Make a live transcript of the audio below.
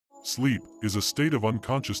Sleep is a state of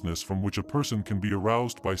unconsciousness from which a person can be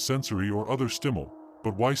aroused by sensory or other stimuli.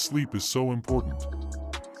 But why sleep is so important?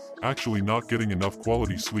 Actually, not getting enough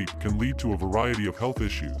quality sleep can lead to a variety of health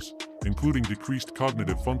issues, including decreased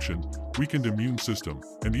cognitive function, weakened immune system,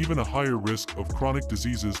 and even a higher risk of chronic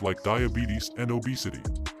diseases like diabetes and obesity.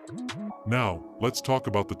 Now, let's talk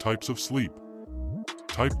about the types of sleep.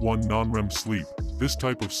 Type 1 non-REM sleep. This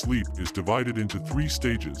type of sleep is divided into 3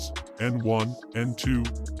 stages: N1,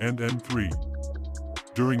 N2, and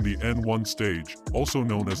N3. During the N1 stage, also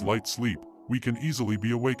known as light sleep, we can easily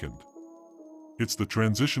be awakened. It's the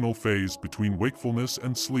transitional phase between wakefulness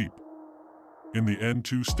and sleep. In the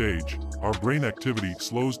N2 stage, our brain activity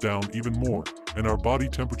slows down even more, and our body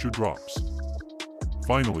temperature drops.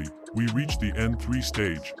 Finally, we reach the N3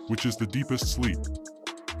 stage, which is the deepest sleep.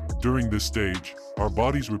 During this stage, our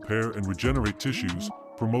bodies repair and regenerate tissues,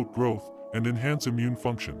 promote growth, and enhance immune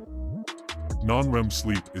function. Non-REM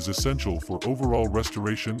sleep is essential for overall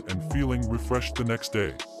restoration and feeling refreshed the next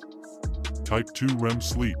day. Type 2 REM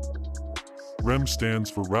sleep. REM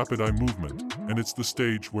stands for rapid eye movement, and it's the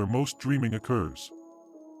stage where most dreaming occurs.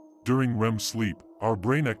 During REM sleep, our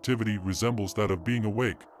brain activity resembles that of being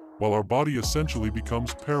awake, while our body essentially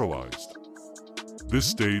becomes paralyzed. This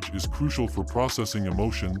stage is crucial for processing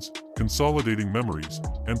emotions, consolidating memories,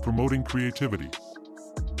 and promoting creativity.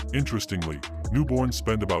 Interestingly, newborns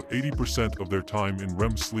spend about 80% of their time in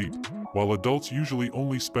REM sleep, while adults usually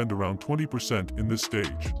only spend around 20% in this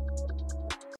stage.